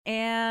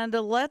And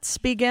let's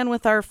begin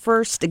with our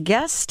first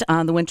guest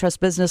on the Wintrust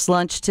Business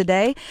Lunch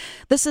today.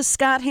 This is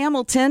Scott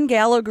Hamilton,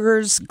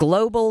 Gallagher's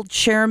Global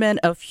Chairman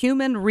of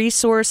Human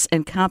Resource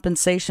and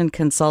Compensation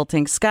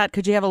Consulting. Scott,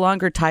 could you have a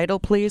longer title,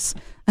 please?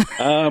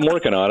 I'm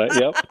working on it,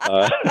 yep.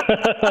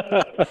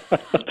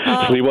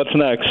 See what's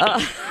next.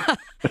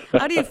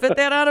 How do you fit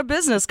that on a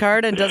business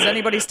card, and does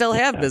anybody still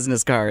have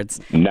business cards?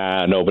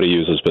 Nah, nobody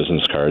uses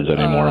business cards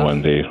anymore,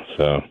 Wendy.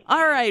 So.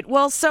 All right,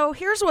 well, so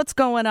here's what's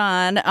going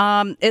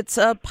on. It's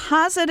a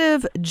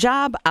positive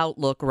job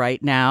outlook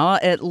right now.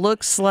 It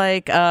looks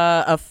like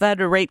a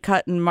Fed rate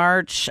cut in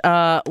March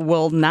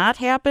will not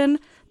happen.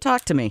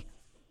 Talk to me.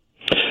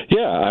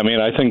 Yeah, I mean,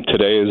 I think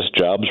today's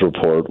jobs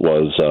report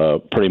was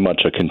pretty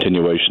much a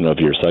continuation of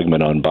your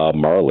segment on Bob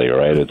Marley,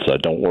 right? It's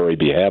don't worry,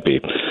 be happy.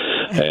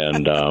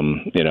 And,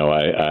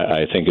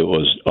 I think it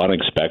was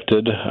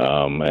unexpected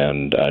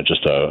and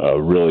just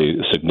a really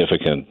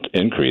significant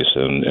increase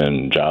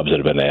in jobs that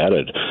have been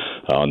added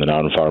on the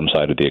non-farm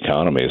side of the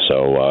economy.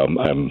 So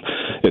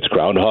it's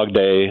Groundhog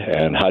Day,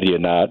 and how do you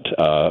not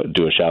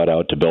do a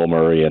shout-out to Bill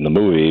Murray in the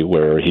movie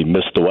where he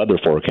missed the weather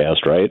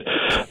forecast, right?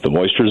 The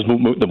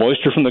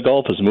moisture from the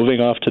Gulf is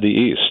moving off to the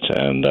east,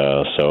 and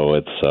so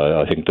it's.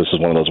 I think this is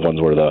one of those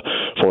ones where the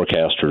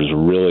forecasters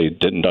really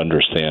didn't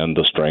understand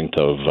the strength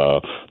of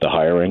the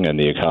hiring and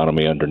the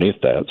economy underneath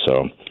that.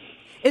 So,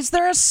 is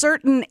there a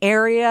certain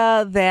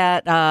area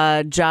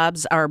that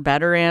jobs are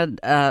better in?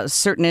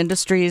 Certain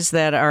industries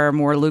that are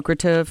more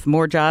lucrative,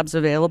 more jobs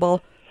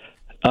available?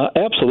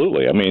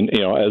 Absolutely. I mean,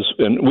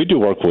 and we do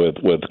work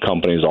with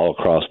companies all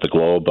across the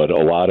globe, but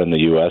a lot in the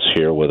U.S.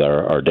 here with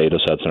our data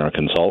sets and our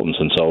consultants.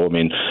 And so, I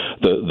mean,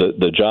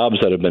 the jobs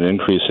that have been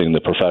increasing,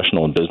 the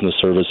professional and business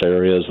service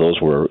areas,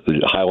 those were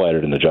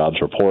highlighted in the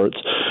jobs reports.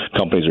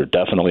 Companies are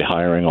definitely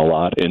hiring a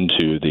lot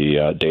into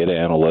the data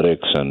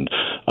analytics and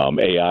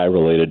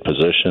AI-related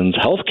positions.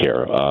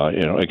 Healthcare,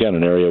 again,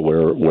 an area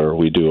where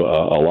we do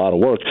a lot of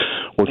work.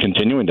 We're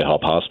continuing to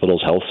help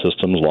hospitals, health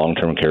systems,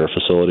 long-term care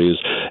facilities.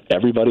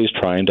 Everybody's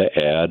trying to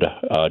add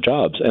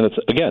jobs. And it's,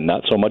 again,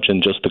 not so much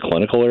in just the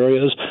clinical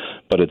areas,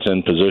 but it's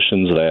in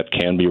positions that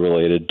can be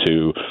related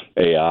to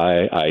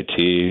AI,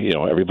 IT,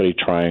 everybody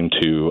trying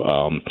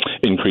to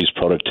increase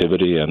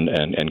productivity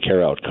and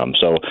care outcomes.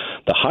 So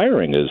the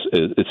hiring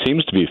it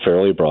seems to be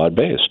fairly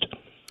broad-based.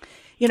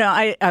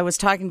 I was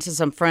talking to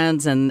some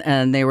friends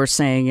and they were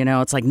saying,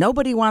 it's like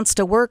nobody wants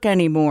to work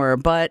anymore,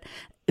 but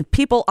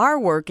people are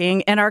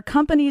working. And are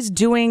companies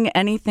doing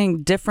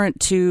anything different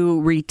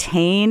to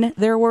retain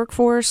their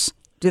workforce?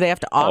 Do they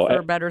have to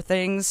offer better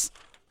things?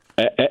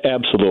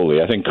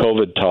 Absolutely. I think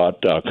COVID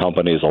taught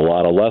companies a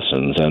lot of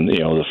lessons. And,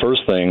 the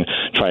first thing,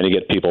 trying to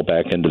get people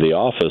back into the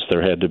office,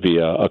 there had to be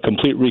a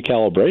complete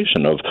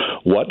recalibration of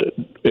what,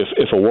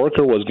 if a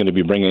worker was going to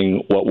be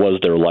bringing what was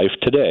their life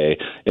today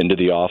into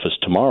the office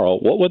tomorrow,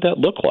 what would that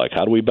look like?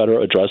 How do we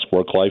better address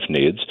work-life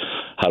needs?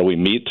 How do we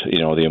meet,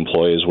 the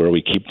employees where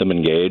we keep them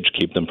engaged,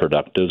 keep them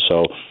productive?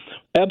 So,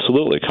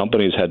 absolutely.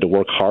 Companies had to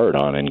work hard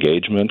on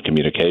engagement,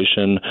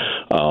 communication,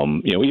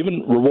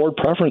 even reward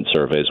preference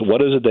surveys.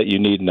 What is it that you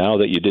need now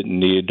that you didn't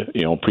need,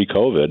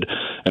 pre-COVID?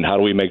 And how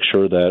do we make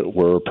sure that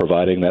we're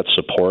providing that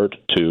support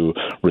to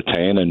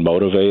retain and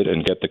motivate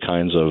and get the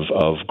kinds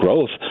of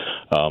growth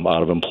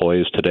out of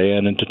employees today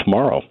and into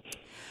tomorrow?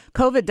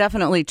 COVID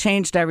definitely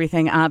changed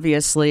everything,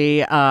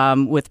 obviously,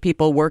 with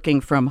people working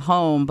from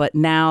home. But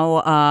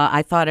now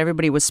I thought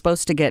everybody was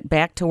supposed to get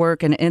back to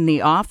work and in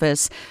the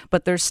office,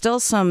 but there's still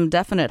some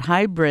definite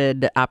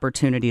hybrid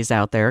opportunities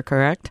out there,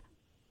 correct?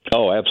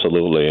 Oh,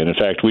 absolutely. And in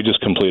fact, we just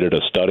completed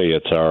a study.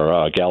 It's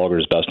our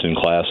Gallagher's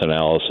Best-in-Class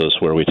analysis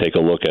where we take a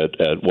look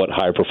at what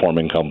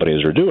high-performing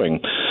companies are doing.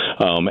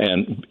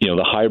 And,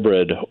 the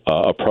hybrid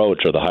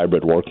approach or the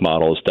hybrid work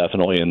model is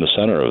definitely in the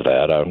center of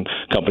that.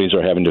 Companies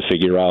are having to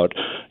figure out,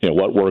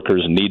 what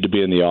workers need to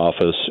be in the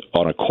office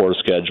on a core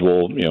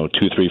schedule, 2,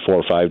 3,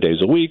 4, 5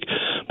 days a week.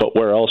 But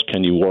where else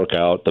can you work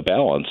out the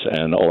balance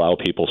and allow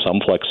people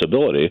some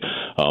flexibility?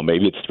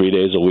 Maybe it's 3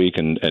 days a week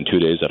and 2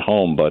 days at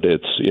home, but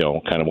it's,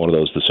 kind of one of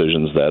those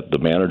decisions that the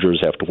managers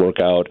have to work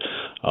out,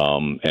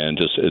 and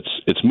just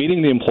it's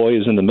meeting the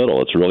employees in the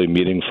middle. It's really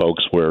meeting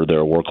folks where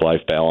their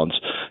work-life balance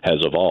has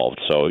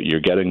evolved. So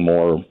you're getting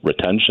more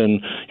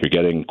retention. You're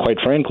getting, quite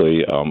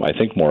frankly, I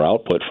think more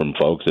output from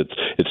folks.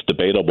 It's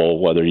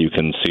debatable whether you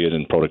can see it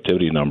in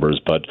productivity numbers,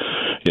 but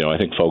I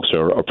think folks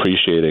are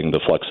appreciating the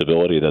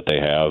flexibility that they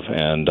have,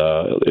 and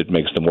it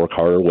makes them work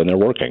harder when they're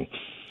working.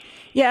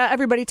 Yeah,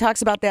 everybody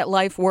talks about that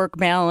life-work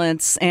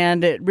balance,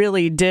 and it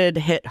really did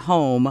hit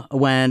home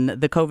when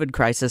the COVID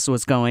crisis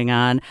was going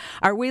on.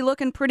 Are we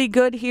looking pretty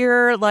good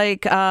here,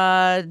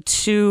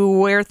 to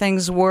where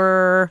things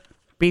were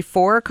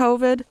before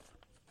COVID?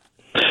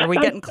 Are we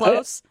getting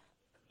close?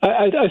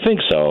 I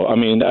think so. I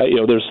mean,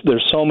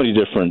 there's so many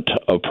different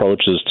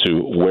approaches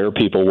to where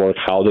people work,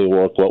 how they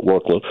work, what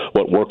work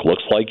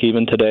looks like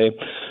even today.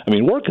 I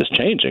mean, work is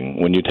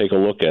changing when you take a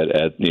look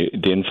at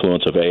the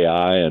influence of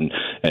AI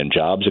and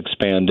jobs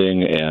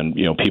expanding and,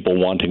 people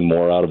wanting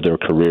more out of their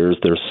careers.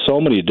 There's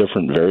so many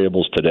different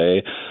variables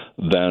today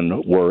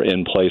than were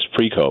in place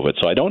pre-COVID.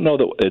 So I don't know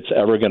that it's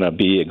ever going to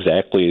be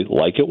exactly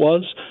like it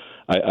was.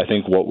 I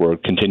think what we're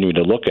continuing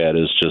to look at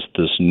is just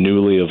this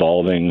newly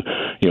evolving,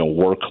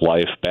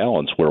 work-life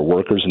balance where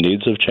workers'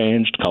 needs have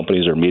changed.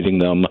 Companies are meeting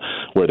them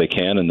where they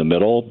can in the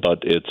middle, but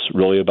it's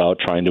really about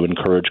trying to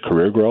encourage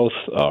career growth,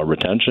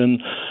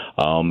 retention,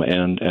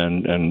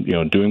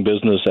 and doing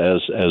business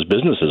as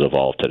businesses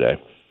evolve today.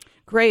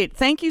 Great.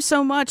 Thank you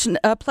so much.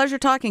 A pleasure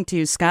talking to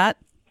you, Scott.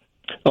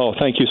 Oh,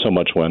 thank you so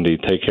much, Wendy.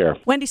 Take care.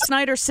 Wendy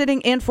Snyder sitting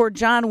in for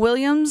John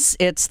Williams.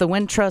 It's the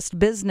Wintrust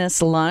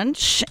Business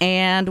Lunch,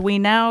 and we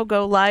now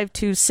go live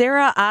to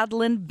Sarah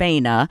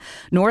Odland-Baina,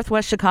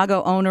 Northwest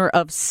Chicago owner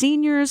of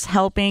Seniors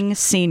Helping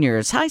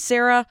Seniors. Hi,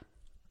 Sarah.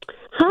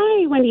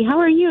 Hi, Wendy. How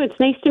are you? It's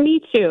nice to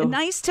meet you.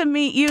 Nice to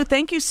meet you.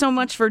 Thank you so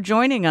much for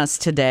joining us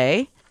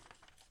today.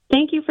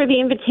 Thank you for the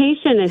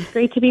invitation. It's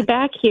great to be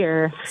back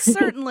here.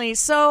 Certainly.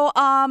 So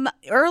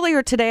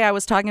earlier today, I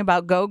was talking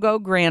about GoGo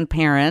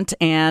Grandparent,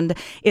 and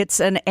it's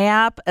an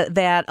app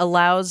that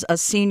allows a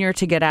senior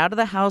to get out of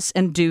the house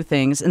and do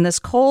things. In this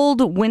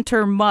cold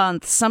winter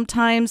month,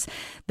 sometimes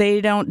they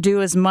don't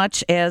do as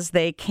much as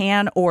they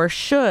can or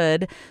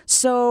should.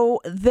 So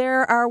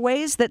there are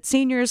ways that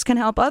seniors can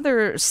help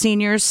other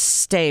seniors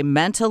stay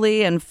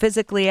mentally and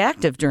physically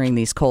active during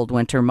these cold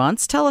winter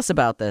months. Tell us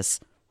about this.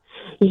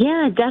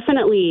 Yeah,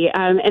 definitely.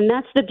 And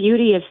that's the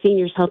beauty of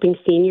Seniors Helping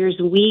Seniors.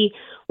 We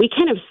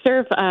kind of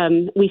serve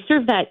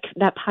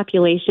that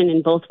population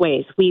in both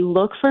ways. We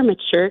look for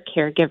mature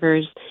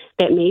caregivers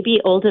that may be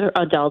older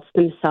adults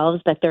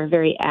themselves, but they're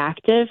very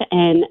active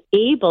and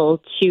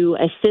able to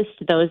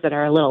assist those that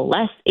are a little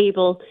less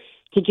able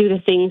to do the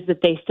things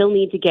that they still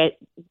need to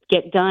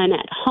get done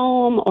at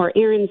home or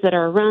errands that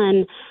are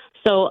run.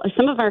 So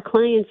some of our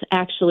clients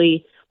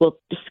actually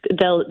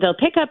they'll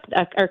pick up,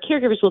 our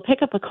caregivers will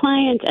pick up a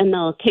client and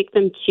they'll take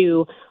them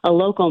to a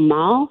local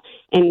mall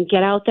and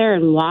get out there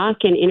and walk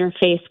and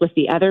interface with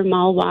the other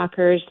mall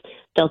walkers.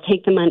 They'll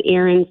take them on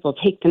errands. They'll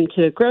take them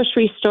to the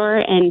grocery store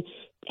and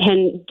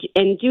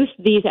do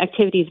these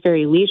activities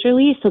very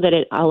leisurely so that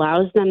it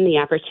allows them the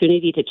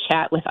opportunity to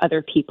chat with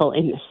other people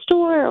in the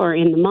store or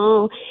in the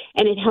mall,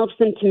 and it helps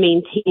them to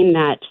maintain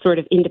that sort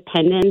of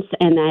independence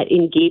and that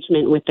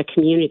engagement with the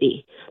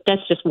community.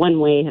 That's just one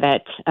way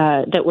that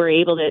we're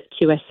able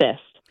to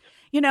assist.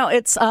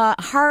 It's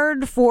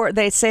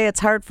they say it's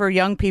hard for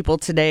young people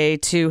today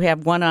to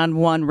have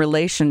one-on-one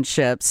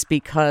relationships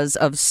because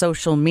of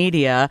social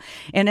media.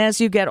 And as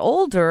you get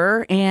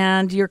older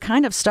and you're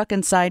kind of stuck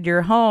inside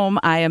your home,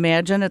 I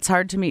imagine it's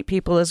hard to meet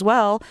people as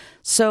well.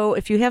 So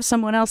if you have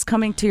someone else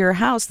coming to your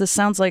house, this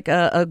sounds like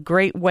a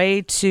great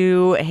way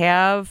to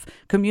have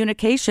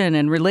communication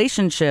and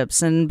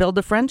relationships and build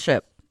a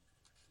friendship.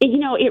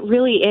 It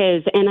really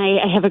is. And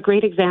I have a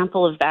great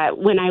example of that.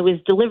 When I was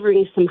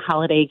delivering some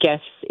holiday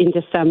gifts in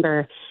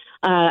December,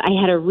 I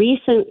had a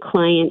recent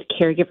client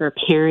caregiver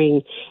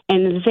pairing,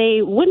 and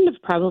they wouldn't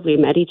have probably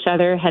met each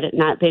other had it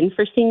not been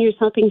for Seniors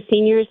Helping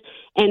Seniors.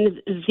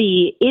 And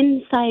the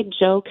inside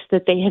jokes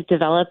that they have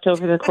developed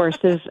over the course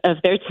of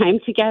their time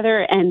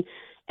together and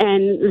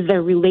the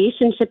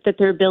relationship that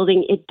they're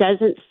building, it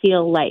doesn't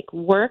feel like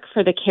work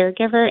for the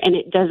caregiver, and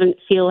it doesn't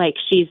feel like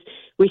she's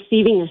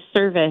receiving a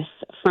service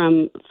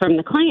from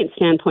the client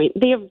standpoint.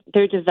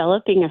 They're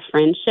developing a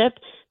friendship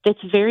that's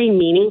very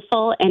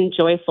meaningful and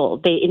joyful.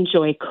 They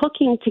enjoy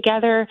cooking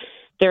together.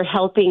 They're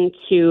helping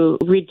to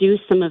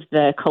reduce some of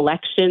the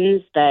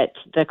collections that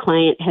the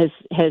client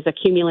has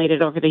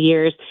accumulated over the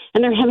years,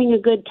 and they're having a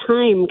good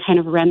time kind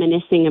of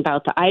reminiscing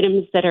about the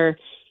items that are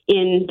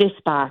in this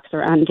box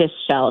or on this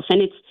shelf.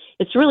 And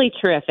it's really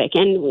terrific.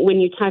 And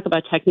when you talk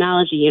about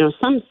technology,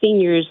 some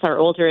seniors or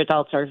older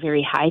adults are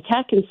very high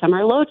tech and some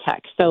are low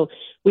tech. So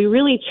we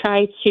really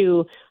try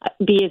to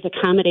be as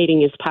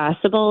accommodating as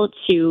possible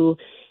to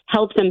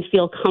help them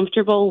feel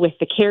comfortable with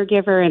the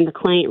caregiver and the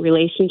client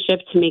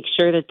relationship to make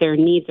sure that their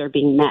needs are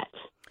being met.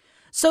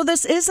 So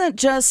this isn't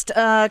just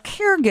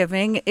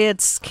caregiving,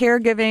 it's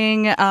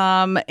caregiving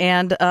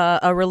and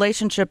a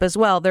relationship as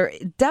well. There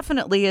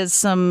definitely is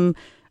some...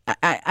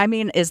 I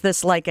mean, is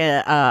this like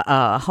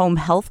a home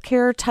health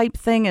care type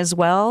thing as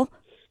well?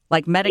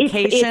 Like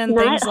medication, things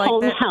like that? It's not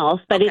home health,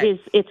 but okay.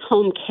 It's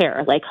home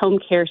care. Like home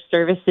care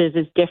services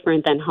is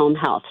different than home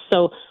health.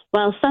 So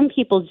while some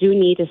people do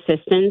need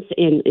assistance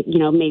in,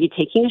 maybe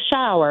taking a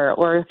shower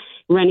or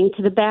running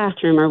to the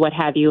bathroom or what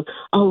have you,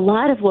 a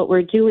lot of what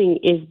we're doing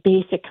is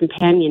basic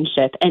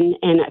companionship and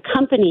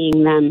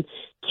accompanying them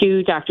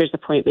to doctor's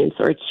appointments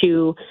or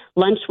to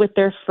lunch with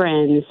their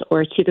friends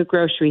or to the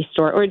grocery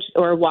store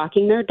or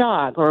walking their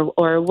dog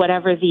or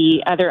whatever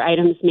the other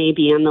items may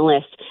be on the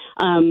list.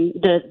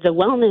 The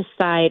wellness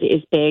side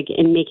is big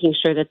in making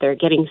sure that they're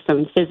getting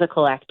some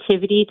physical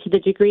activity to the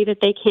degree that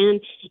they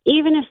can.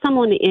 Even if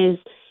someone is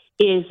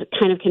is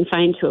kind of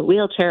confined to a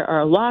wheelchair or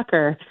a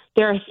walker,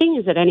 there are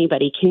things that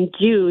anybody can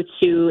do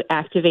to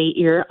activate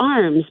your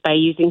arms by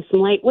using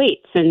some light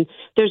weights. And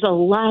there's a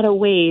lot of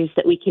ways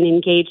that we can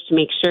engage to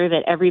make sure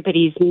that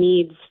everybody's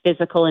needs,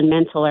 physical and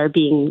mental, are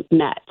being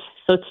met.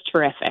 So it's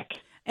terrific.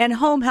 And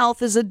home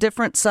health is a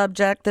different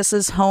subject. This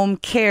is home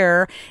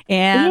care,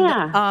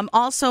 and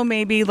also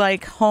maybe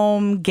like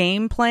home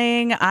game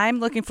playing. I'm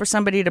looking for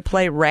somebody to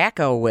play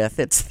Racco with.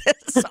 It's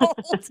this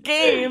old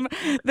game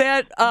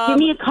that... Give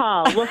me a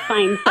call. We'll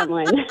find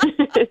someone.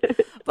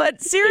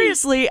 But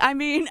seriously, I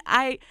mean,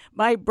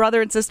 my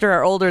brother and sister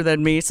are older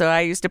than me, so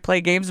I used to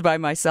play games by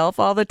myself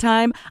all the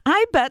time.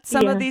 I bet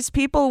some of these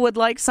people would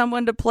like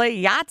someone to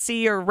play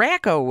Yahtzee or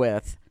Racco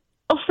with.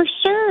 Oh, for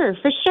sure,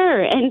 for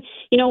sure. And,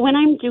 when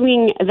I'm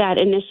doing that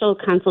initial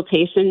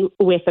consultation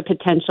with a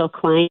potential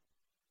client,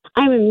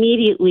 I'm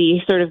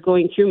immediately sort of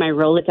going through my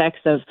Rolodex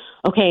of,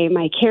 okay,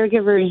 my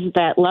caregivers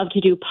that love to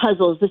do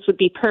puzzles, this would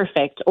be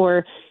perfect,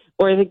 or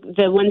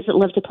the ones that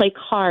love to play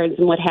cards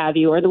and what have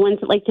you, or the ones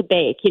that like to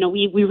bake.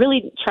 We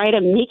really try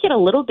to make it a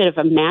little bit of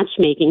a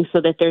matchmaking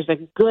so that there's a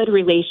good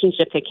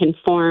relationship that can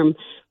form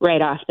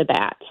right off the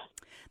bat.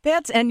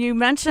 And you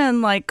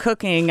mentioned like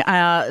cooking.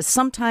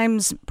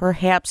 Sometimes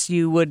perhaps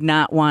you would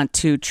not want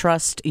to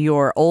trust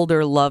your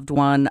older loved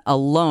one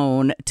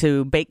alone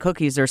to bake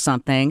cookies or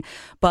something.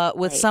 But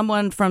with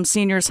someone from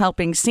Seniors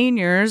Helping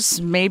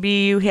Seniors, maybe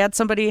you had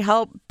somebody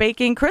help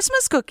baking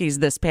Christmas cookies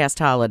this past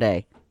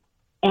holiday.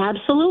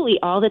 Absolutely,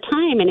 all the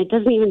time. And it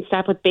doesn't even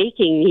stop with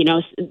baking,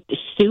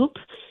 soup,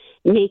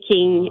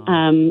 making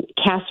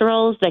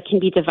casseroles that can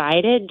be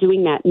divided,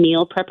 doing that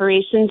meal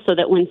preparation so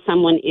that when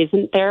someone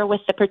isn't there with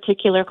the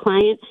particular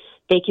client,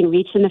 they can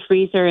reach in the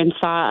freezer and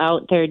thaw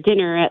out their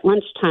dinner at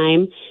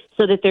lunchtime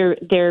so that they're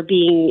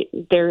meeting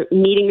their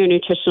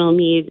nutritional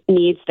needs.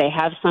 They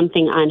have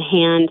something on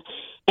hand.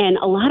 And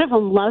a lot of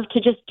them love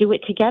to just do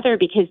it together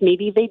because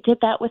maybe they did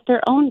that with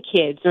their own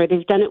kids or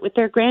they've done it with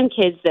their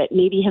grandkids that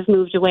maybe have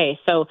moved away.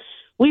 So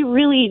we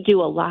really do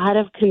a lot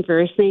of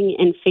conversing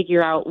and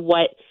figure out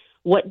what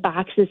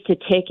boxes to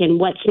tick and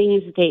what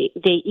things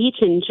they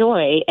each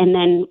enjoy. And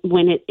then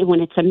when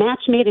it's a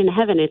match made in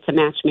heaven, it's a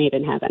match made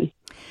in heaven.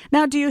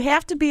 Now, do you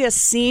have to be a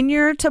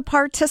senior to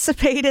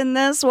participate in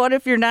this? What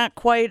if you're not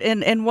quite,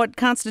 and what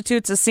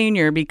constitutes a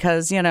senior?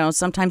 Because,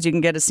 sometimes you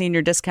can get a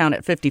senior discount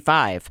at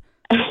 55.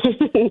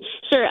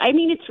 Sure. I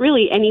mean, it's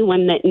really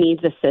anyone that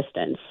needs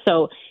assistance.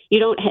 So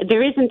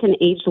there isn't an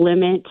age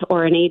limit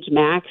or an age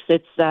max.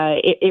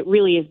 It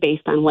really is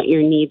based on what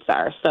your needs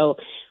are. So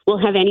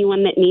we'll have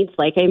anyone that needs,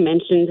 like I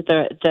mentioned,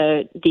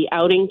 the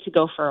outing to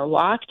go for a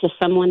walk, to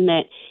someone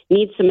that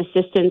needs some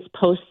assistance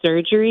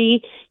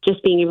post-surgery,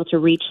 just being able to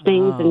reach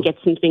things and get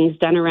some things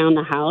done around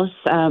the house.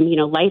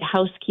 Light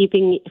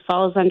housekeeping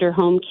falls under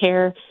home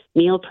care,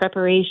 meal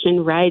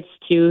preparation, rides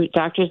to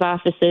doctor's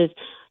offices,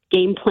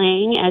 game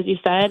playing, as you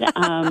said,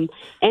 and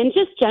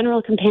just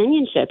general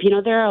companionship.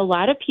 There are a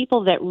lot of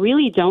people that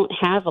really don't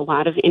have a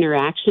lot of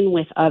interaction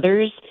with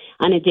others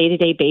on a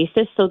day-to-day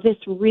basis, so this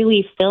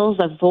really fills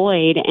a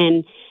void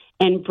and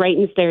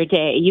brightens their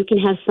day. You can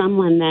have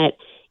someone that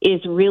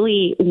is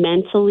really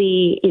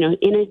mentally,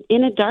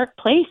 in a dark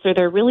place, or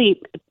they're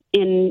really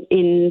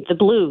in the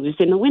blues,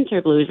 in the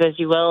winter blues, as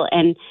you will,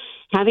 and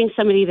having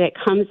somebody that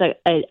comes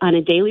on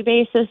a daily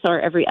basis or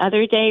every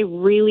other day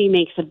really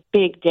makes a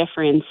big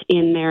difference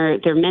in their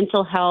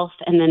mental health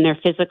and then their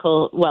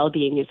physical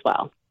well-being as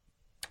well.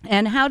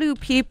 And how do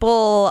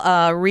people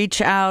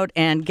reach out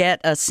and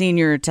get a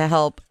senior to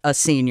help a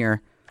senior?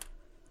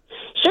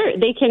 Sure.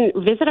 They can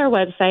visit our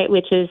website,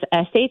 which is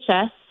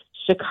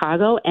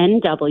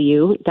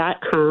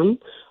shschicagonw.com,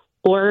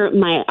 or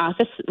my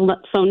office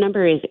phone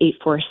number is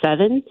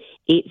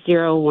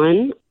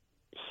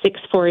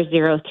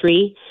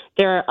 847-801-6403.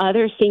 There are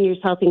other Seniors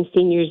Helping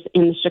Seniors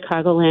in the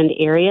Chicagoland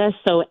area,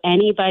 so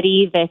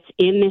anybody that's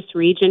in this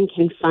region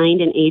can find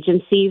an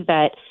agency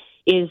that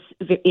is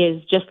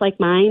just like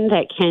mine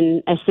that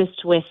can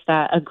assist with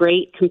a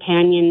great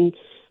companion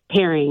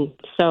pairing.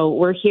 So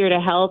we're here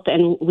to help,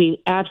 and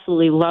we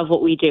absolutely love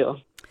what we do.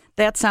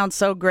 That sounds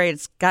so great.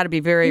 It's got to be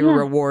very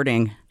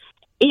rewarding.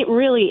 It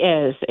really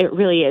is. It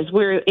really is.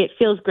 It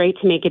feels great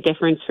to make a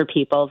difference for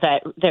people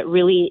that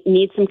really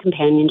need some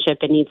companionship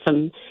and need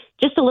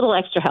just a little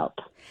extra help.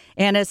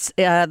 And it's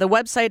the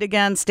website,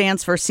 again,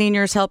 stands for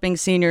Seniors Helping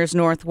Seniors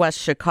Northwest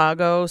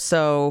Chicago.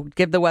 So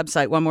give the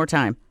website one more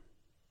time.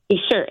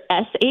 Sure.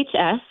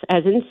 SHS,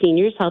 as in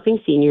Seniors Helping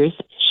Seniors,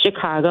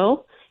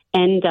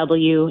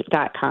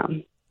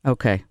 ChicagoNW.com.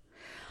 Okay.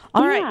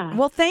 All right.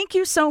 Well, thank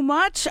you so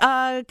much.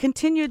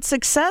 Continued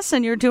success,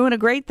 and you're doing a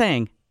great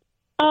thing.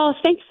 Oh,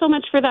 thanks so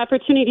much for the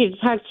opportunity to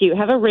talk to you.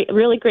 Have a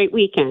really great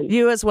weekend.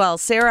 You as well.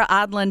 Sarah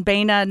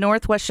Odland-Bena,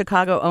 Northwest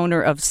Chicago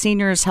owner of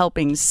Seniors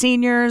Helping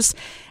Seniors.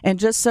 And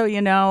just so you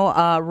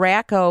know,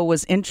 Racco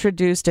was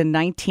introduced in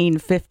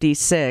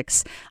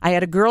 1956. I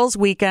had a girls'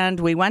 weekend.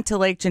 We went to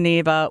Lake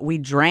Geneva. We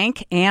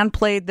drank and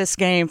played this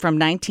game from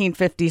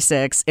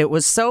 1956. It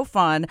was so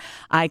fun.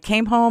 I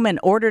came home and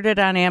ordered it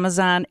on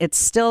Amazon. It's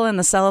still in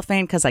the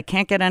cellophane because I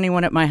can't get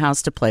anyone at my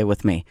house to play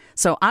with me.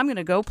 So I'm going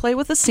to go play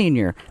with a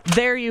senior.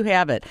 There you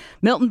have it.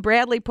 Milton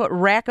Bradley put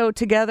Racco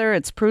together.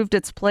 It's proved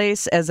its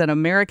place as an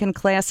American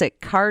classic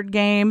card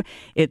game.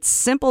 It's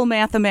simple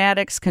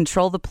mathematics.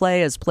 Control the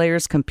play as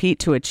players compete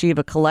to achieve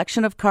a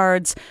collection of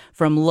cards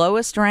from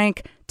lowest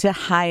rank to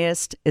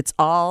highest. It's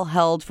all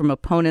held from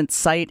opponent's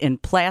sight in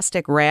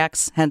plastic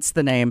racks, hence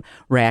the name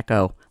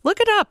Racco. Look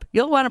it up.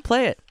 You'll want to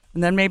play it.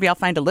 And then maybe I'll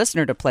find a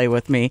listener to play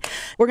with me.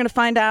 We're going to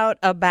find out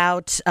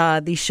about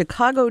the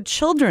Chicago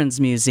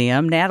Children's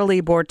Museum. Natalie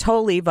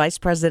Bortoli, Vice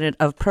President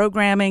of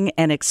Programming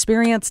and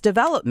Experience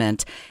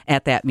Development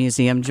at that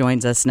museum,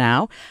 joins us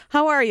now.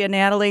 How are you,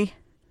 Natalie?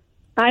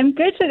 I'm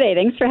good today.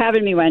 Thanks for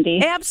having me,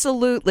 Wendy.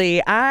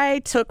 Absolutely. I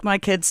took my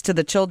kids to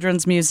the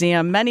Children's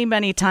Museum many,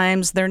 many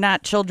times. They're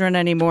not children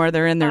anymore.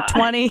 They're in their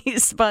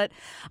 20s. But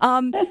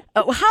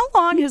how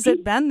long has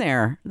it been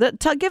there?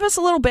 Give us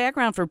a little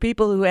background for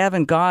people who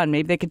haven't gone.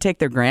 Maybe they could take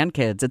their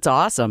grandkids. It's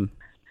awesome.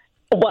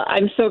 Well,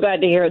 I'm so glad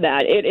to hear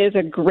that. It is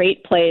a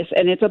great place,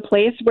 and it's a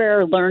place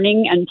where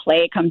learning and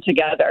play come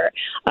together.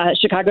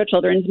 Chicago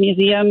Children's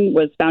Museum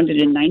was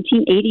founded in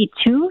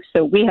 1982,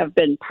 so we have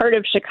been part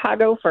of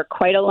Chicago for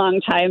quite a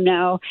long time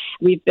now.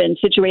 We've been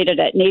situated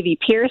at Navy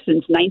Pier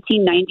since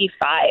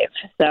 1995,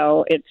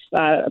 so it's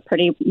a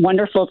pretty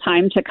wonderful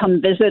time to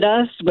come visit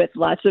us with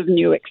lots of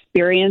new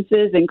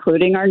experiences,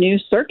 including our new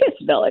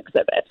Circusville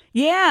exhibit.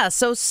 Yeah,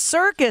 so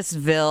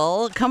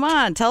Circusville, come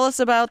on, tell us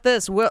about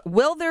this.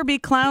 Will there be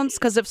clowns?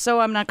 Because if so,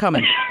 I'm not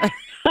coming.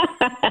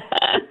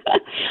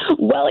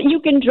 Well, you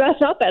can dress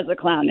up as a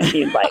clown if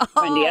you'd like,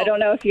 Wendy. I don't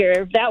know if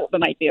that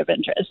might be of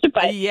interest,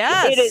 but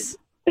yes.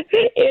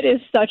 It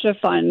is such a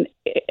fun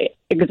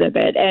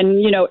exhibit. And,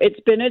 it's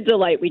been a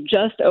delight. We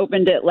just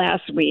opened it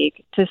last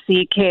week to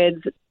see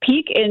kids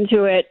peek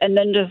into it and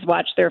then just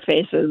watch their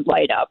faces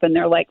light up. And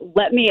they're like,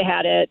 let me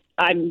at it.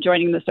 I'm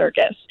joining the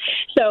circus.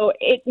 So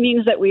it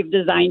means that we've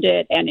designed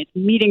it and it's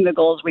meeting the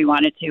goals we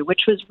wanted to,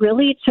 which was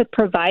really to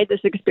provide this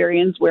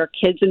experience where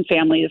kids and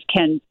families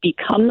can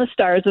become the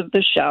stars of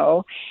the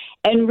show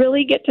and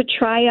really get to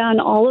try on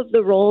all of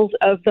the roles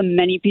of the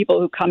many people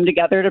who come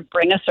together to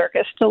bring a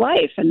circus to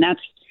life. And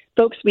that's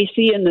folks we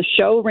see in the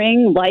show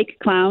ring, like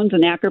clowns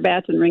and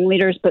acrobats and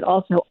ringleaders, but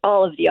also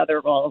all of the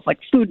other roles like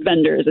food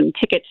vendors and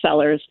ticket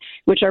sellers,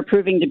 which are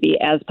proving to be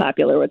as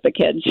popular with the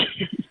kids.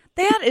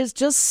 That is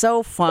just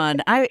so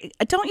fun.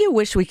 Don't you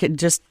wish we could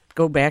just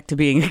go back to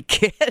being a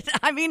kid?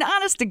 I mean,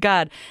 honest to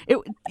God,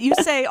 you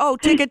say,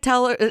 ticket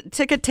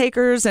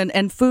takers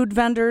and food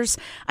vendors.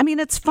 I mean,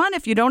 it's fun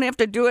if you don't have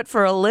to do it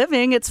for a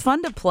living. It's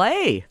fun to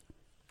play.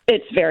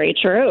 It's very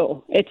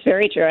true. It's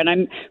very true. And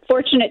I'm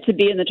fortunate to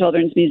be in the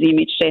Children's Museum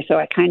each day, so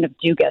I kind of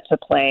do get to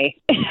play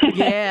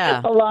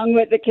along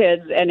with the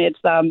kids. And it's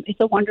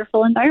a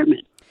wonderful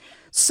environment.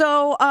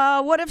 So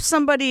what if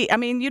somebody,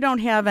 you don't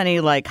have any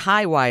like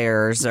high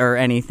wires or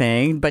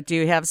anything, but do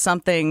you have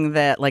something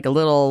that like a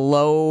little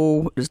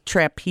low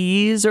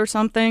trapeze or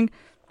something?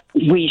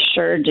 We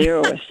sure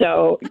do.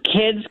 So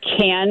kids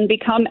can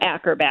become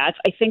acrobats.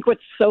 I think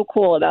what's so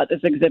cool about this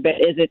exhibit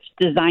is it's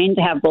designed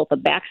to have both a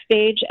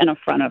backstage and a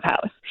front of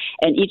house.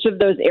 And each of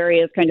those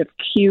areas kind of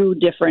cue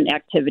different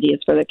activities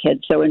for the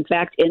kids. So in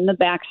fact, in the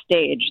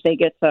backstage, they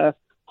get to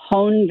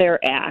hone their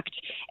act.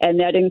 And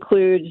that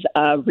includes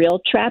a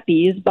real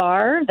trapeze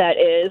bar that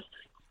is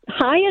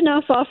high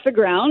enough off the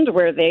ground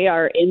where they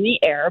are in the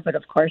air, but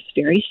of course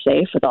very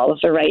safe with all of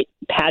the right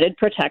padded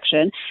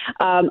protection.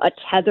 A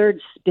tethered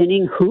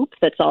spinning hoop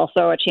that's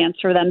also a chance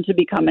for them to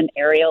become an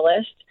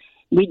aerialist.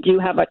 We do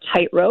have a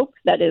tightrope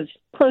that is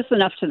close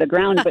enough to the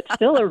ground, but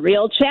still a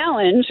real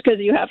challenge because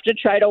you have to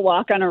try to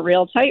walk on a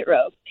real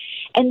tightrope.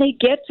 And they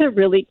get to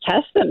really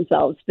test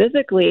themselves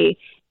physically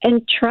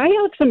and try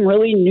out some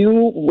really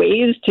new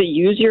ways to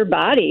use your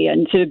body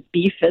and to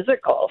be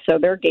physical. So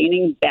they're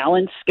gaining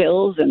balance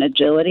skills and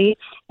agility.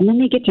 And then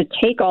they get to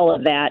take all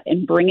of that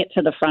and bring it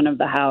to the front of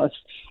the house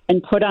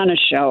and put on a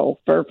show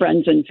for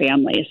friends and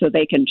family. So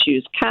they can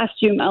choose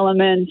costume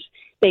elements.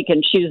 They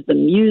can choose the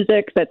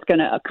music that's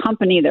going to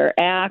accompany their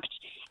act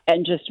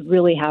and just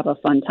really have a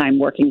fun time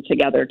working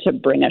together to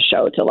bring a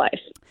show to life.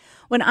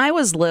 When I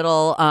was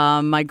little,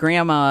 my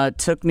grandma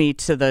took me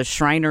to the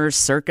Shriners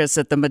Circus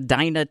at the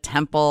Medina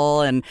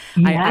Temple, and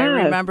I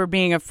remember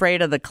being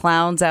afraid of the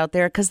clowns out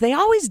there because they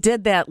always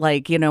did that,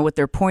 like, with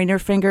their pointer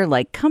finger,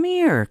 like, come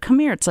here, come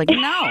here. It's like, no,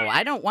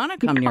 I don't want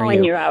to come near you.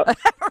 Calling you out.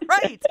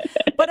 Right.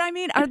 But,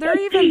 are there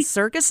even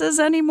circuses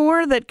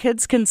anymore that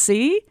kids can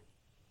see?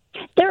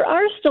 There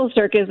are still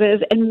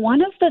circuses, and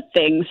one of the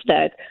things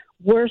that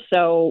we're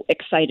so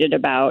excited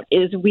about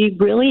is we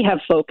really have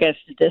focused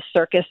this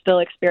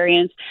Circusville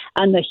experience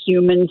on the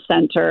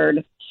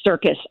human-centered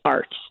circus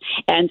arts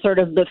and sort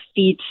of the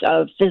feats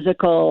of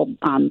physical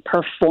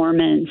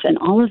performance and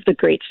all of the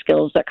great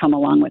skills that come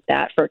along with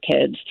that for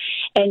kids.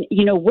 And,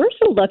 we're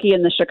so lucky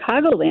in the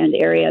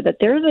Chicagoland area that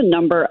there's a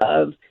number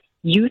of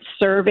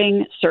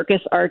youth-serving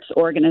circus arts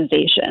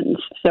organizations.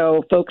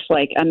 So folks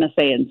like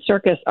MSA in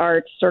Circus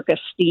Arts, Circus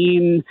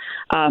STEAM,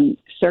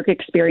 Cirque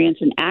Experience,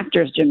 and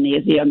Actors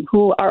Gymnasium,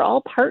 who are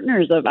all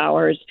partners of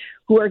ours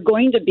who are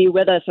going to be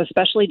with us,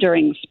 especially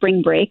during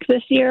spring break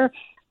this year,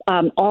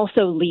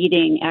 also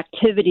leading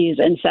activities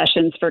and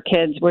sessions for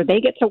kids where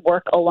they get to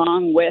work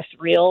along with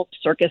real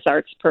circus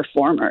arts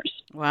performers.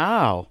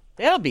 Wow,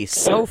 that'll be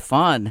so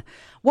fun.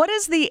 What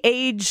is the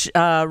age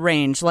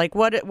range? Like,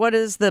 what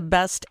is the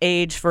best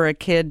age for a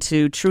kid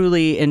to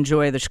truly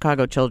enjoy the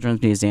Chicago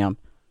Children's Museum?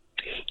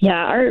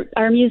 Yeah,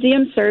 our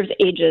museum serves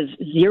ages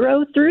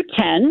 0 through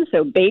 10,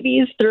 so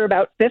babies through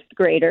about 5th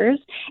graders.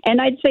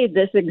 And I'd say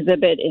this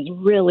exhibit is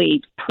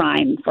really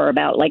prime for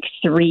about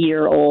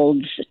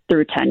 3-year-olds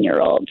through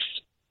 10-year-olds.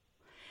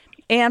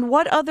 And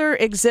what other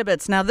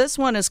exhibits? Now, this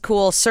one is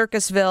cool,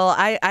 Circusville.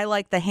 I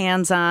like the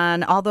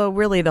hands-on, although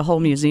really the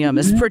whole museum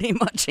is pretty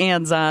much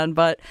hands-on.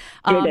 But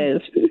it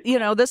is.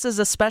 This is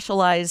a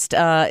specialized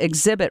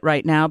exhibit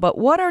right now. But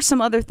what are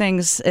some other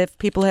things if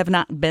people have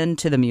not been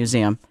to the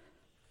museum?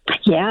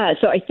 Yeah,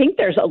 so I think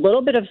there's a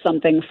little bit of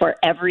something for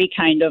every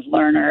kind of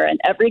learner and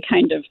every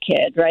kind of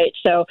kid, right?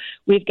 So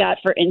we've got,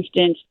 for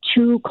instance,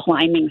 2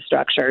 climbing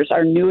structures.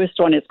 Our newest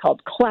one is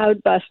called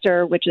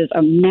Cloudbuster, which is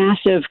a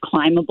massive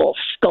climbable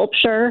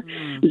sculpture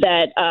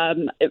that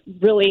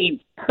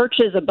really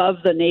perches above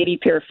the Navy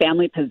Pier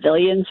Family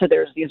Pavilion. So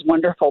there's these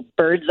wonderful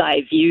bird's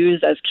eye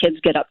views as kids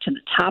get up to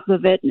the top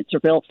of it, and it's a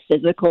real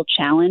physical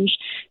challenge.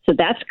 So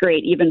that's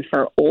great even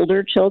for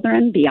older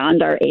children,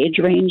 beyond our age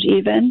range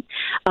even.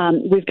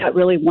 We've got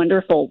really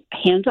wonderful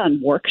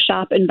hands-on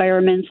workshop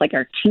environments like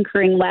our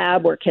tinkering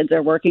lab where kids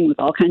are working with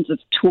all kinds of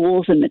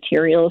tools and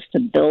materials to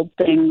build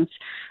things.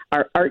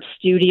 Our art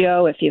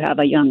studio, if you have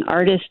a young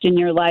artist in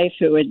your life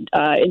who would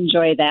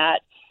enjoy that.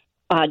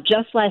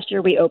 Just last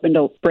year, we opened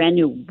a brand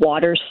new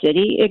Water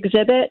City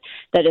exhibit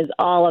that is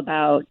all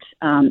about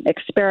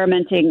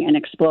experimenting and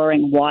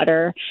exploring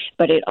water,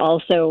 but it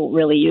also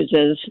really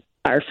uses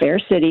our fair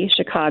city,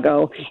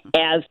 Chicago,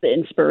 as the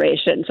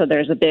inspiration. So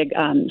there's a big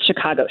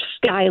Chicago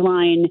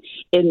skyline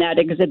in that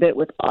exhibit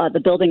with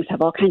the buildings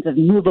have all kinds of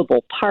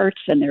movable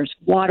parts, and there's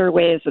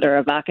waterways that are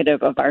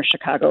evocative of our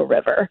Chicago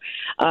River.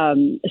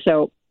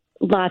 So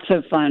lots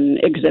of fun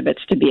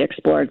exhibits to be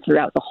explored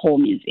throughout the whole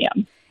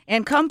museum.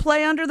 And come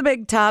play under the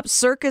big top.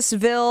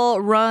 Circusville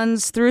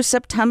runs through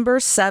September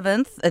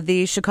 7th.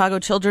 The Chicago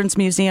Children's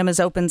Museum is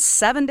open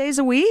 7 days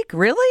a week.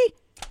 Really?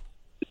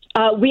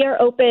 We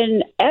are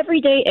open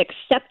every day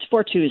except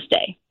for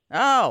Tuesday.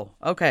 Oh,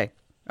 okay.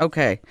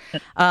 Good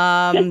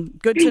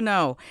to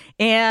know.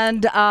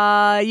 And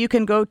you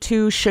can go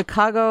to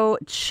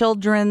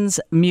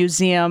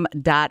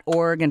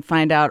chicagochildrensmuseum.org and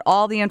find out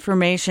all the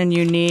information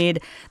you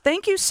need.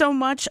 Thank you so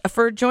much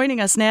for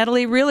joining us,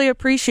 Natalie. Really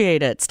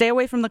appreciate it. Stay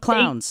away from the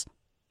clowns.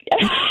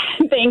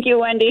 Thank you,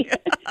 Wendy.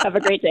 Have a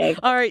great day.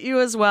 All right, you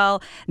as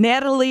well.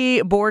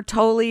 Natalie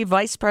Bortoli,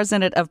 Vice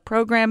President of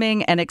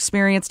Programming and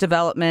Experience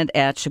Development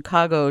at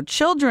Chicago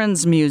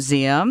Children's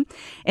Museum.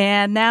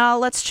 And now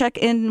let's check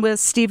in with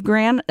Steve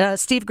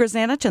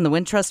Grzanich in the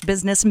Wintrust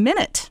Business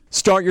Minute.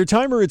 Start your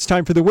timer. It's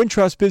time for the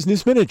Wintrust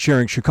Business Minute,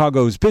 sharing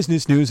Chicago's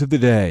business news of the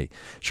day.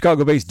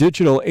 Chicago-based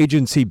digital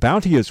agency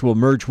Bounteous will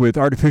merge with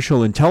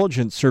artificial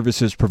intelligence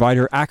services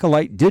provider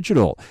Acolyte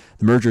Digital.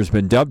 The merger has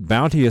been dubbed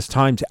Bounteous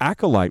times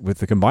Acolyte, with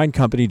the combined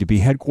company to be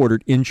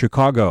headquartered in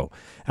Chicago.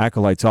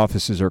 Acolyte's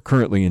offices are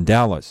currently in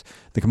Dallas.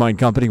 The combined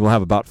company will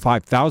have about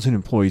 5,000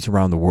 employees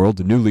around the world.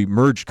 The newly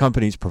merged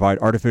companies provide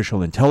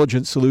artificial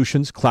intelligence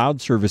solutions,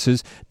 cloud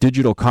services,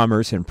 digital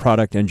commerce, and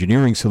product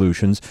engineering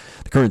solutions.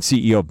 The current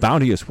CEO of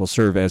Bounteous will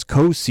serve as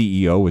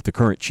co-CEO with the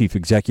current chief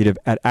executive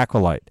at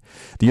Acolyte.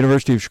 The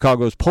University of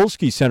Chicago's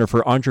Polsky Center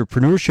for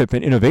Entrepreneurship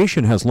and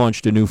Innovation has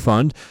launched a new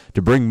fund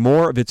to bring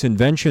more of its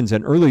inventions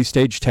and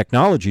early-stage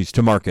technologies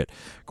to market.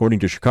 According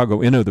to Chicago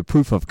Inno, the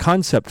Proof of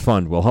Concept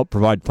Fund will help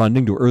provide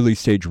funding to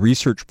early-stage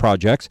research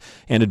projects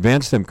and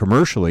advance them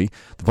commercially.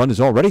 The fund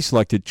has already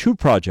selected 2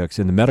 projects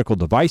in the medical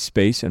device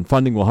space, and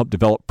funding will help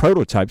develop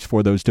prototypes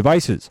for those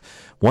devices.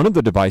 One of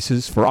the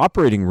devices for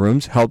operating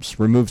rooms helps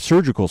remove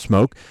surgical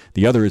smoke.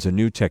 The other is a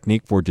new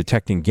technique for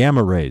detecting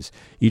gamma rays.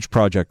 Each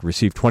project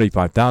received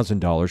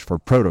 $25,000 for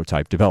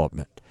prototype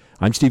development.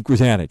 I'm Steve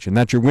Grzanich, and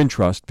that's your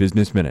Wintrust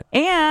Business Minute.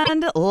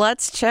 And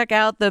let's check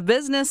out the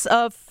business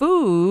of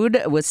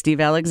food with Steve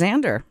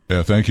Alexander.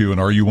 Yeah, thank you.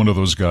 And are you one of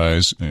those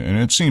guys, and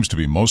it seems to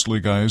be mostly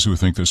guys who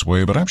think this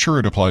way, but I'm sure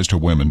it applies to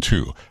women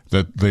too,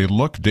 that they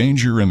look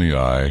danger in the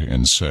eye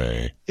and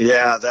say,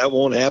 "Yeah, that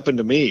won't happen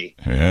to me."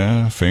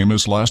 Yeah,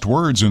 famous last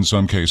words in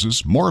some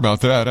cases. More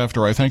about that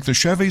after I thank the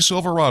Chevy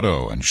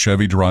Silverado and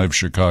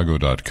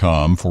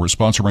ChevyDriveChicago.com for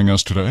sponsoring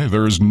us today.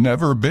 There's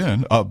never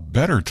been a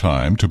better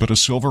time to put a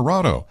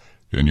Silverado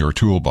in your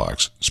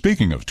toolbox.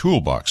 Speaking of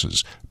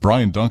toolboxes,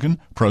 Brian Duncan,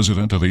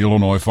 president of the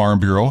Illinois Farm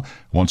Bureau,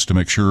 wants to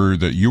make sure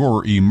that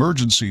your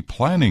emergency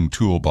planning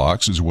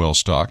toolbox is well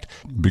stocked,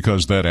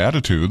 because that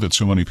attitude that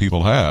so many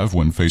people have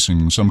when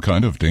facing some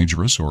kind of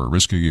dangerous or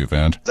risky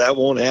event. That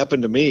won't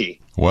happen to me.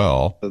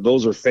 Well,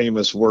 those are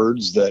famous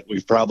words that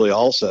we've probably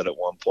all said at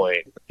one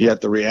point.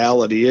 Yet the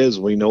reality is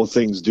we know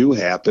things do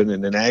happen,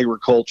 and in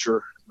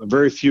agriculture,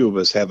 very few of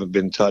us haven't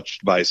been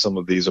touched by some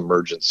of these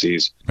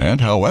emergencies. And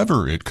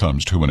however it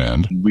comes to an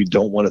end, we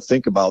don't want to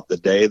think about the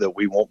day that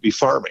we won't be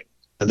farming.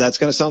 And that's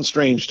going to sound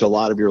strange to a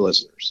lot of your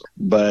listeners,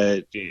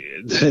 but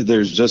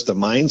there's just a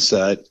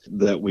mindset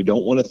that we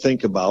don't want to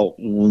think about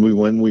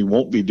when we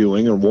won't be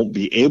doing or won't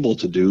be able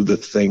to do the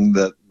thing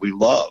that we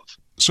love.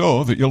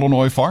 So the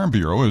Illinois Farm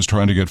Bureau is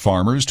trying to get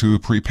farmers to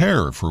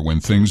prepare for when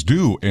things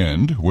do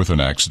end with an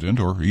accident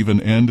or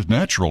even end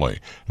naturally.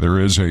 There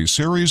is a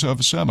series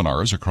of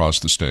seminars across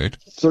the state.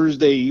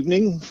 Thursday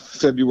evening,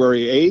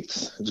 February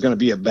 8th, is going to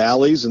be at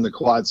Bally's in the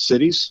Quad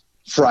Cities.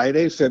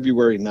 Friday,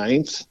 February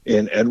 9th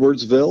in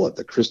Edwardsville at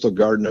the Crystal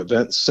Garden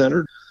Event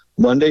Center.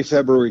 Monday,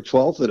 February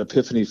 12th at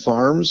Epiphany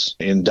Farms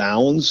in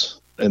Downs.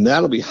 And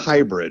that'll be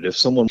hybrid. If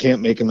someone can't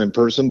make them in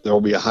person, there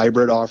will be a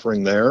hybrid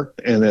offering there.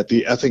 And at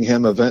the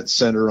Effingham Event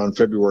Center on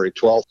February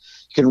 12th.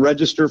 You can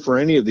register for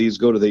any of these.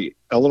 Go to the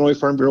Illinois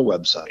Farm Bureau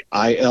website,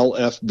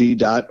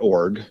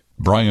 ilfb.org.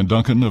 Brian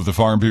Duncan of the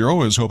Farm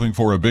Bureau is hoping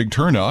for a big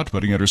turnout,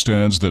 but he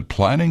understands that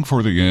planning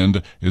for the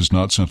end is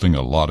not something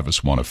a lot of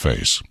us want to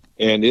face.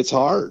 And it's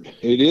hard.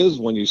 It is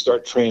when you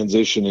start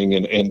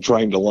transitioning and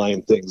trying to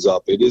line things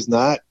up. It is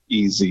not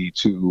easy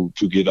to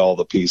get all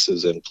the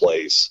pieces in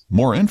place.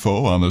 More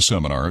info on the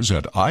seminars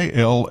at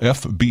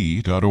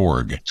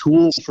ilfb.org.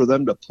 Tools for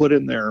them to put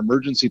in their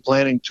emergency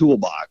planning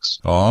toolbox.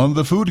 On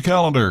the food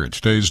calendar,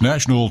 today's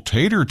National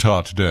Tater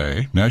Tot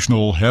Day,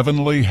 National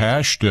Heavenly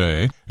Hash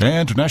Day,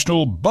 and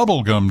National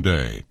Bubblegum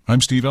Day. I'm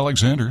Steve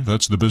Alexander.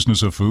 That's the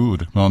Business of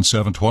Food on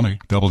 720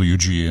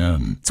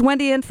 WGN. It's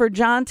Wendy in for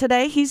John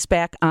today. He's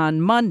back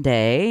on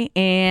Monday.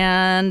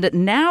 And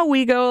now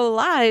we go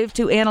live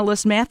to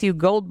analyst Matthew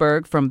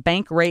Goldberg from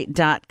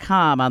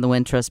Bankrate.com on the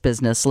Wintrust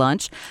Business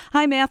Lunch.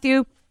 Hi,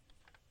 Matthew.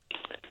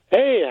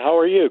 Hey, how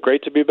are you?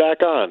 Great to be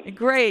back on.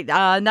 Great.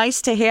 Nice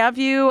to have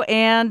you.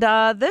 And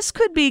this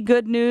could be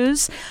good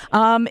news.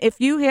 If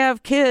you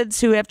have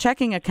kids who have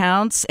checking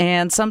accounts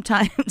and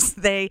sometimes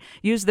they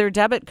use their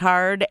debit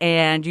card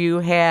and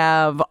you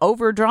have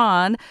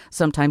overdrawn,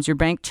 sometimes your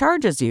bank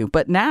charges you.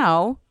 But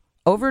now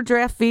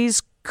overdraft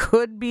fees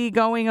could be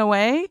going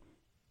away?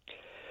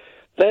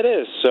 That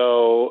is.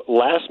 So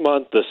last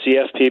month, the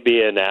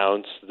CFPB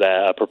announced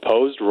that a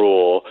proposed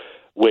rule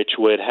which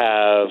would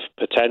have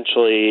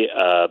potentially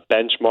a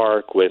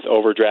benchmark with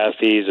overdraft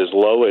fees as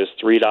low as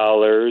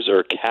 $3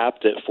 or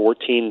capped at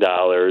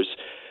 $14,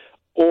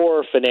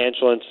 or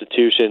financial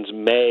institutions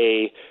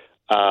may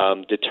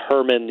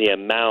determine the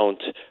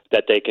amount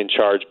that they can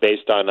charge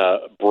based on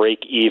a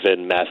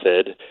break-even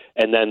method.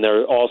 And then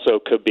there also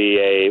could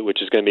be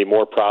which is going to be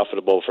more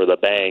profitable for the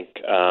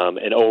bank,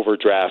 an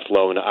overdraft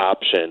loan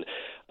option.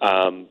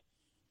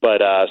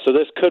 So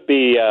this could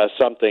be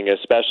something,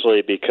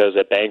 especially because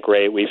at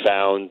Bankrate we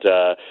found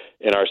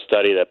in our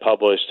study that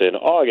published in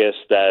August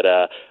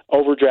that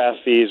overdraft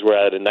fees were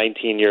at a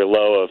 19-year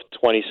low of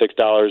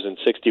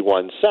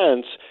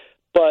 $26.61,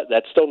 but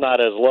that's still not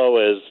as low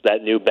as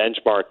that new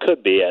benchmark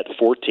could be at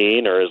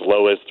 14 or as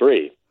low as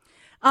 3.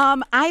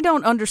 I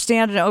don't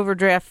understand an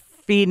overdraft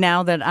fee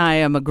now that I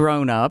am a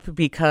grown-up,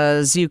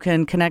 because you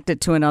can connect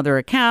it to another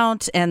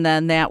account, and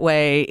then that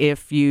way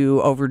if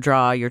you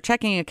overdraw your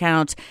checking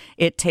account,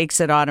 it takes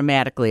it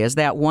automatically. Is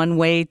that one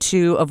way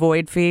to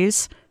avoid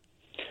fees?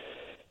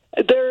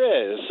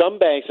 There is. Some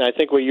banks, and I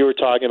think what you were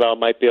talking about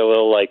might be a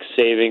little like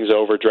savings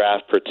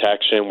overdraft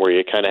protection, where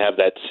you kind of have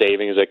that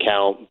savings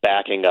account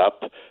backing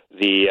up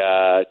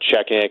the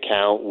checking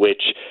account,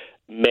 which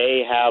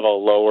may have a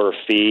lower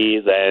fee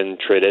than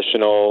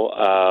traditional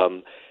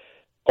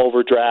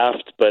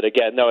overdraft. But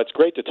again, no, it's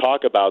great to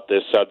talk about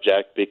this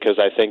subject because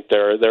I think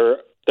there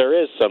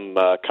is some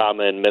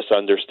common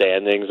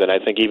misunderstandings, and I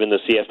think even the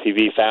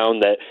CFPB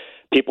found that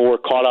people were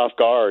caught off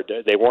guard.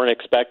 They weren't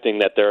expecting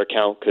that their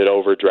account could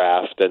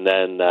overdraft, and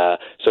then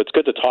so it's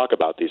good to talk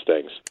about these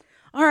things.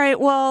 All right.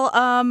 Well,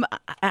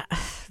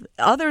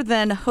 other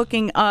than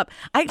hooking up,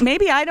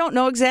 maybe I don't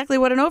know exactly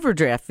what an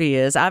overdraft fee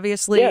is.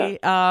 Obviously,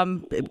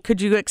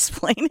 could you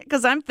explain it?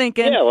 Because I'm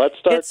thinking. Yeah, let's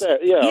start there.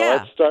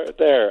 Let's start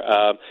there.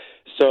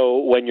 So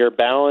when your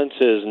balance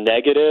is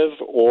negative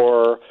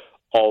or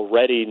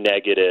already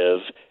negative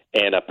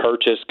and a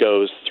purchase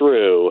goes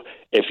through,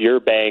 if your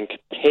bank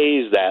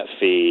pays that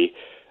fee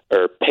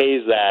or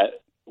pays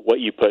that what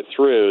you put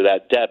through,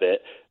 that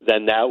debit,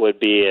 then that would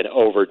be an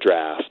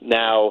overdraft.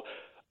 Now,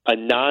 a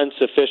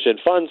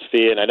non-sufficient funds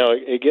fee, and I know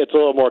it gets a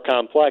little more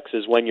complex,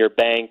 is when your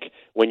bank,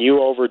 when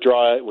you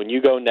overdraw it, when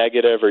you go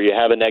negative or you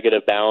have a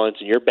negative balance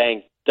and your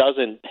bank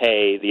doesn't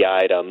pay the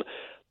item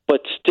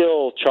but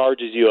still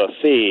charges you a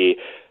fee,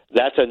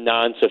 that's a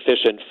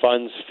non-sufficient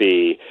funds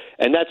fee.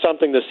 And that's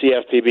something the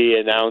CFPB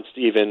announced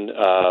even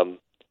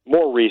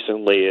more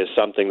recently is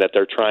something that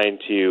they're trying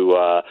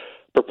to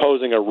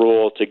proposing a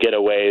rule to get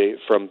away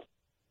from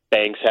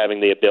banks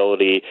having the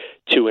ability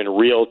to, in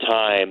real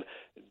time,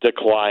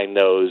 decline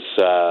those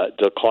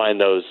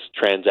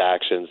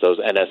transactions, those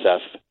NSF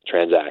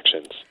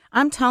transactions.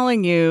 I'm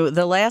telling you,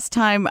 the last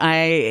time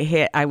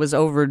I was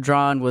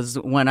overdrawn was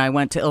when I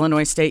went to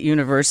Illinois State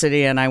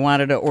University and I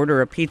wanted to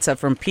order a pizza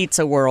from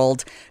Pizza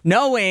World,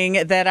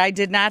 knowing that I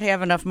did not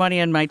have enough money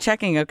in my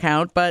checking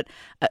account. But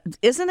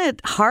isn't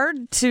it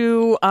hard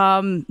to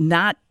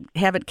not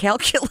have it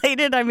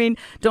calculated? I mean,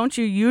 don't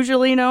you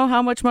usually know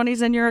how much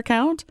money's in your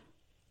account?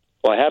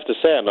 Well, I have to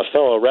say, I'm a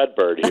fellow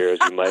Redbird here, as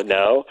you might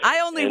know.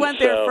 I only went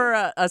there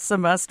for a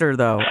semester,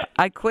 though.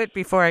 I quit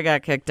before I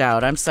got kicked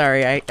out. I'm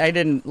sorry. I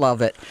didn't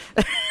love it.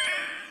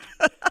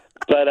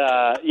 But,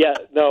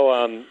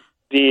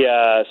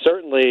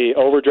 certainly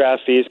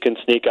overdraft fees can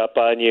sneak up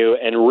on you.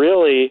 And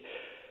really,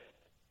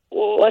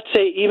 let's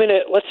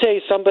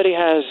say somebody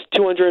has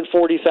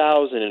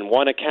 $240,000 in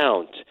one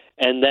account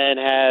and then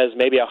has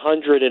maybe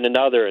 $100 in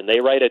another, and they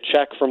write a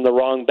check from the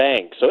wrong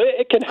bank. So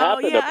it can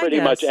happen to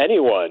pretty much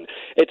anyone.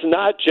 It's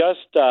not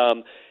just,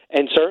 and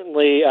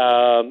certainly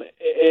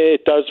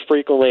it does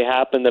frequently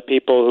happen to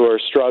people who are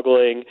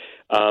struggling.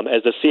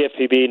 As the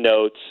CFPB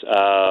notes,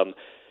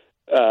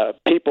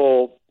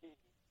 people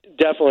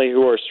definitely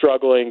who are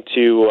struggling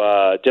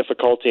to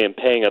difficulty in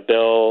paying a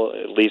bill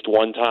at least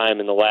one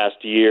time in the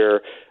last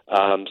year.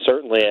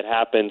 Certainly it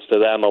happens to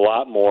them a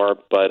lot more,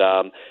 but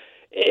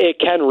it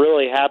can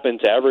really happen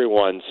to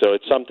everyone, so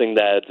it's something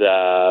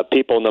that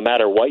people, no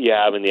matter what you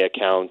have in the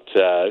account,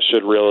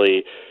 should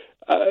really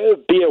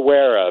be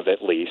aware of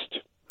at least.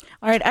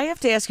 All right, I have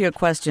to ask you a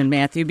question,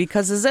 Matthew,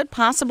 because is it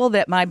possible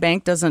that my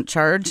bank doesn't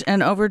charge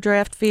an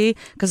overdraft fee?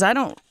 Because I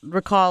don't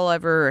recall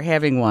ever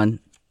having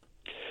one.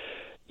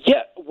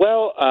 Yeah,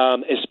 well,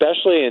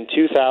 especially in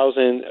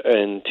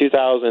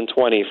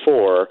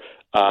 2024,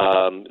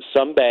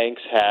 some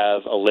banks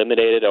have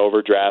eliminated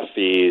overdraft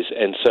fees,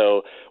 and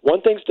so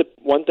one thing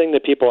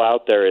that people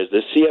out there is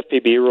the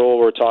CFPB rule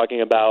we're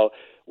talking about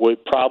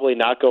would probably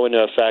not go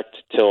into effect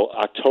till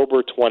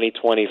October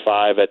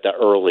 2025 at the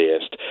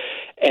earliest,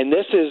 and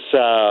this is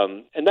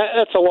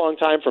that's a long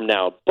time from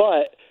now.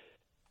 But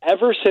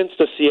ever since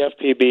the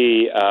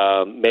CFPB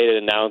made an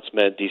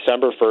announcement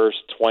December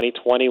 1st,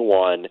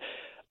 2021,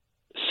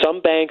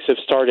 some banks have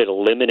started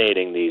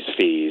eliminating these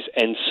fees,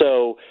 and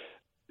so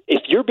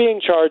if you're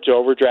being charged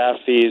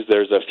overdraft fees,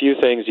 there's a few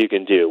things you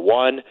can do.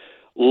 One,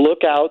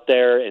 look out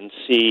there and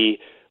see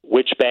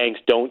which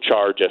banks don't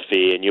charge a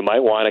fee, and you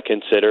might want to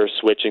consider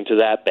switching to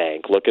that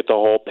bank. Look at the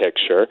whole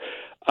picture.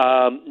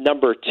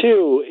 Number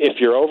two, if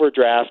you're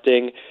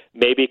overdrafting,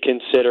 maybe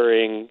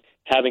considering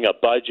having a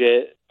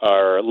budget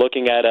or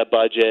looking at a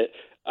budget.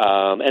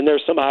 And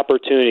there's some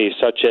opportunities,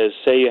 such as,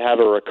 say you have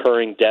a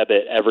recurring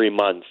debit every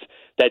month,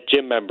 that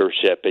gym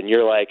membership, and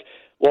you're like,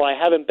 well, I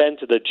haven't been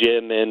to the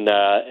gym in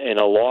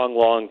a long,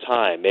 long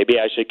time. Maybe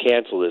I should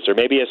cancel this, or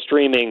maybe a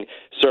streaming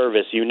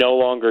service you no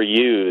longer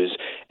use.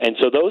 And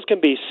so those can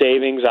be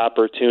savings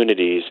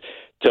opportunities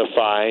to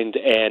find.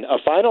 And a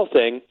final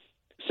thing,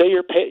 say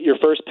your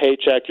first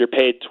paycheck, you're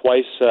paid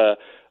twice a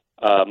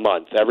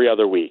month, every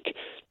other week.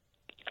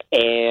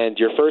 And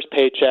your first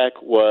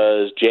paycheck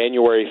was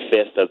January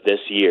 5th of this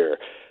year.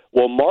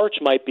 Well, March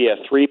might be a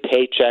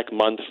 3-paycheck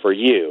month for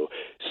you.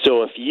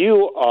 So if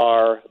you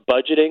are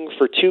budgeting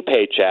for 2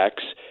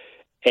 paychecks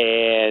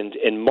and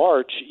in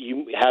March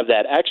you have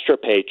that extra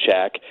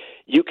paycheck,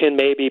 you can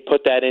maybe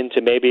put that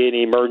into maybe an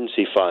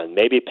emergency fund,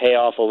 maybe pay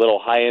off a little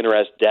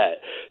high-interest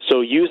debt.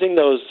 So using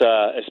those,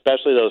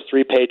 especially those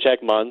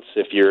 3-paycheck months,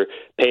 if you're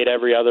paid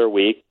every other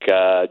week,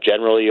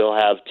 generally you'll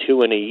have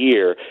 2 in a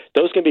year.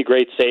 Those can be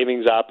great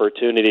savings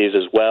opportunities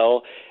as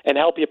well and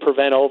help you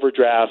prevent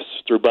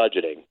overdrafts through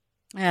budgeting.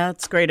 Yeah,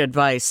 that's great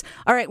advice.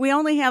 All right, we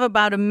only have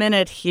about a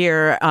minute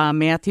here,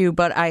 Matthew,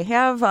 but I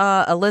have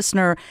a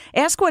listener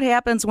ask what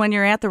happens when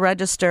you're at the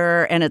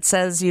register and it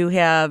says you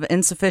have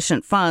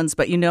insufficient funds,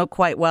 but you know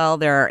quite well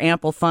there are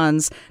ample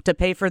funds to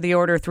pay for the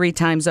order 3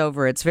 times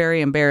over. It's very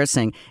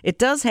embarrassing. It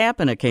does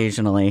happen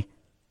occasionally.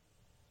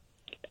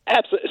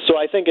 Absolutely. So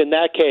I think in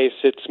that case,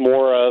 it's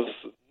more of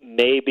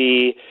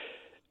maybe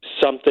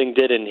something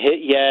didn't hit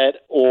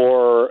yet,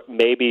 or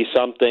maybe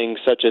something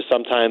such as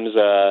sometimes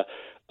a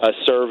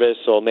service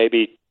will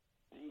maybe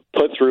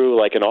put through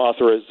like an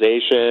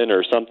authorization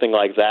or something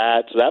like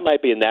that. So that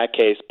might be in that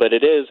case. But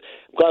it is,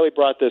 I'm glad we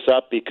brought this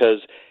up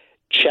because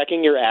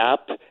checking your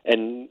app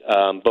and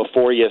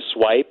before you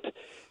swipe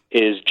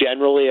is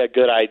generally a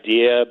good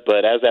idea.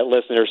 But as that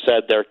listener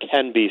said, there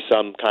can be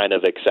some kind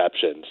of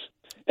exceptions.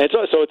 And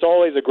so it's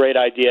always a great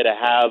idea to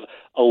have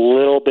a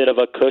little bit of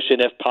a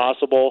cushion if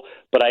possible,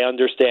 but I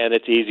understand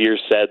it's easier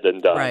said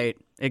than done. Right,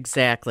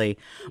 exactly.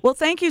 Well,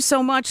 thank you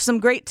so much. Some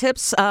great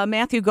tips.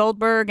 Matthew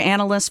Goldberg,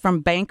 analyst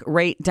from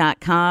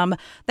bankrate.com.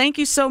 Thank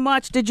you so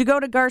much. Did you go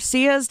to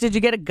Garcia's? Did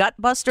you get a gut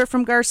buster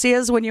from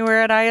Garcia's when you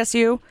were at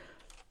ISU?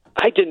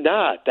 I did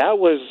not. That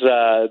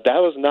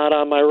was not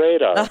on my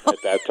radar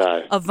at that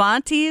time.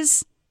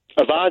 Avanti's?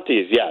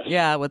 Avanti's, yes.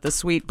 Yeah, with the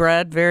sweet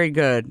bread. Very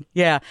good.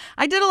 Yeah.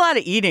 I did a lot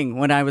of eating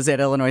when I was at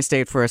Illinois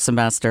State for a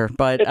semester.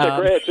 But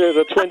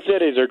the Twin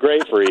Cities are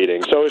great for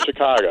eating. So is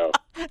Chicago.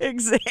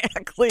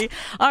 Exactly.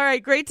 All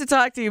right. Great to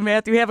talk to you,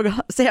 Matthew. Have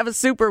a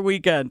super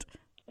weekend.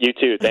 You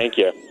too. Thank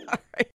you. All right.